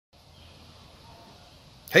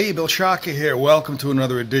Hey, Bill Shaka here. Welcome to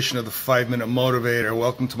another edition of the 5-Minute Motivator.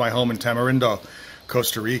 Welcome to my home in Tamarindo,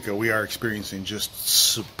 Costa Rica. We are experiencing just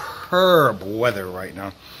superb weather right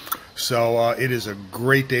now. So it is a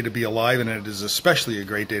great day to be alive, and it is especially a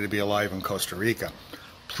great day to be alive in Costa Rica.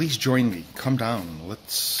 Please join me. Come down.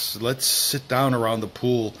 Let's sit down around the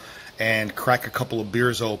pool and crack a couple of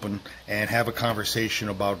beers open and have a conversation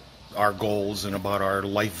about our goals and about our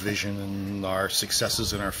life vision and our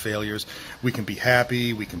successes and our failures. We can be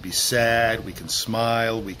happy, we can be sad, we can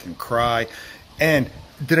smile, we can cry. And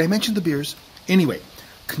did I mention the beers? Anyway,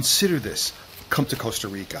 consider this. Come to Costa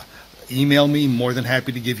Rica. Email me, more than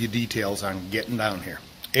happy to give you details on getting down here.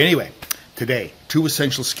 Anyway, today, 2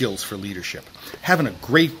 essential skills for leadership. Having a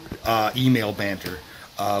great email banter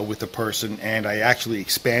with a person, and I actually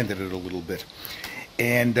expanded it a little bit.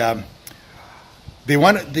 And They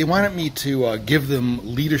wanted me to give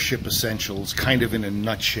them leadership essentials kind of in a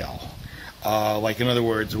nutshell. Like, in other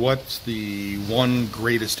words, what's the one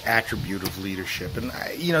greatest attribute of leadership? And,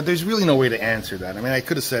 there's really no way to answer that. I mean, I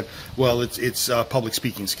could have said, well, it's public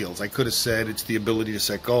speaking skills. I could have said it's the ability to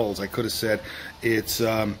set goals. I could have said it's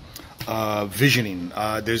visioning.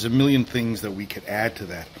 There's a million things that we could add to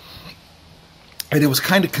that. And it was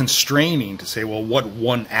kind of constraining to say, well, what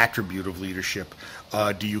one attribute of leadership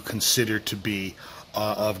do you consider to be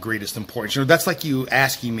of greatest importance? That's like you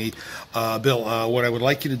asking me, Bill, what I would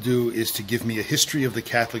like you to do is to give me a history of the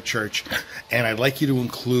Catholic Church, and I'd like you to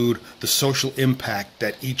include the social impact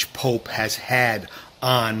that each pope has had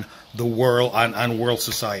on the world, on world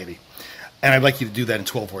society. And I'd like you to do that in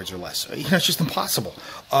 12 words or less. It's just impossible.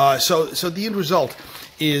 So the end result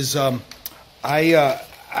is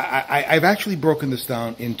I've actually broken this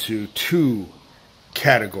down into 2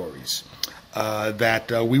 categories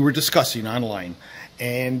that we were discussing online.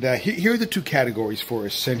 And here are the 2 categories for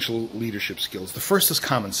essential leadership skills. The first is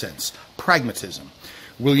common sense, pragmatism.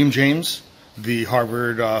 William James, the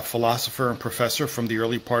Harvard philosopher and professor from the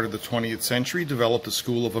early part of the 20th century, developed a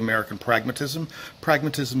school of American pragmatism.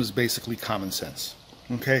 Pragmatism is basically common sense.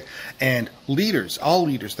 Okay, and leaders, all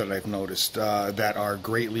leaders that I've noticed that are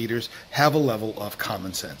great leaders have a level of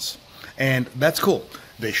common sense. And that's cool.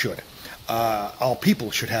 They should. All people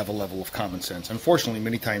should have a level of common sense. Unfortunately,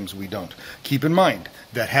 many times we don't. Keep in mind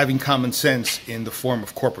that having common sense in the form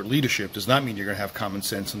of corporate leadership does not mean you're going to have common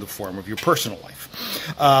sense in the form of your personal life.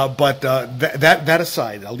 But that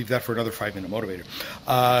aside, I'll leave that for another 5-minute motivator.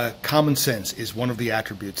 Common sense is one of the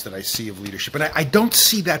attributes that I see of leadership. And I don't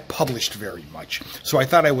see that published very much. So I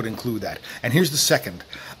thought I would include that. And here's the second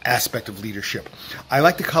aspect of leadership. I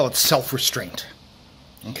like to call it self-restraint.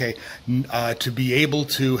 Okay, to be able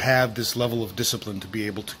to have this level of discipline, to be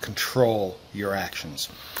able to control your actions.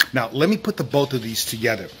 Now, let me put the both of these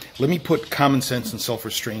together. Let me put common sense and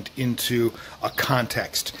self-restraint into a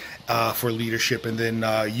context for leadership, and then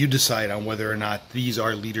you decide on whether or not these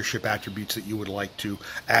are leadership attributes that you would like to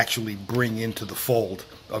actually bring into the fold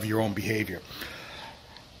of your own behavior.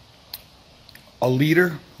 A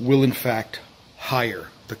leader will, in fact, hire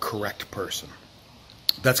the correct person.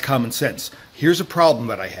 That's common sense. Here's a problem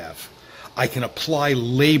that I have. I can apply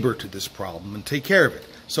labor to this problem and take care of it.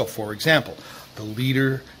 So, for example, the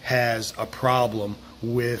leader has a problem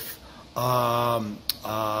with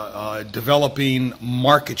developing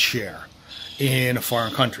market share in a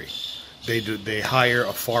foreign country. They hire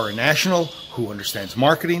a foreign national who understands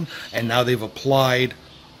marketing, and now they've applied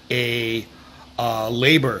a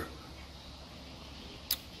labor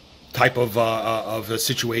type of a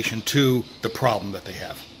situation to the problem that they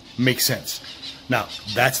have. Makes sense. Now,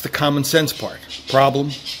 that's the common sense part.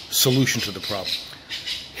 Problem, solution to the problem.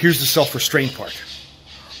 Here's the self-restraint part.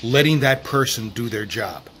 Letting that person do their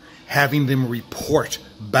job. Having them report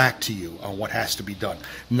back to you on what has to be done.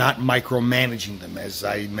 Not micromanaging them, as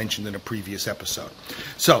I mentioned in a previous episode.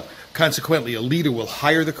 So, consequently, a leader will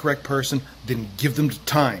hire the correct person, then give them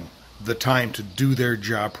the time to do their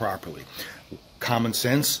job properly. Common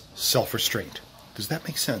sense, self-restraint. Does that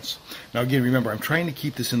make sense? Now, again, remember, I'm trying to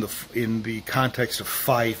keep this in the context of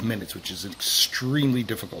 5 minutes, which is extremely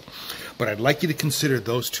difficult. But I'd like you to consider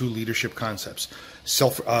those 2 leadership concepts: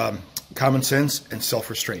 common sense and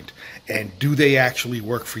self-restraint. And do they actually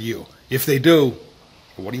work for you? If they do,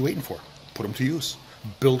 what are you waiting for? Put them to use.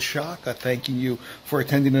 Bill Shaka, thanking you for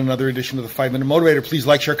attending another edition of the 5-Minute Motivator. Please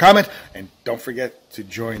like, share, comment, and don't forget to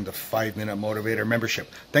join the 5-Minute Motivator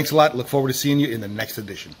membership. Thanks a lot. Look forward to seeing you in the next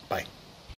edition. Bye.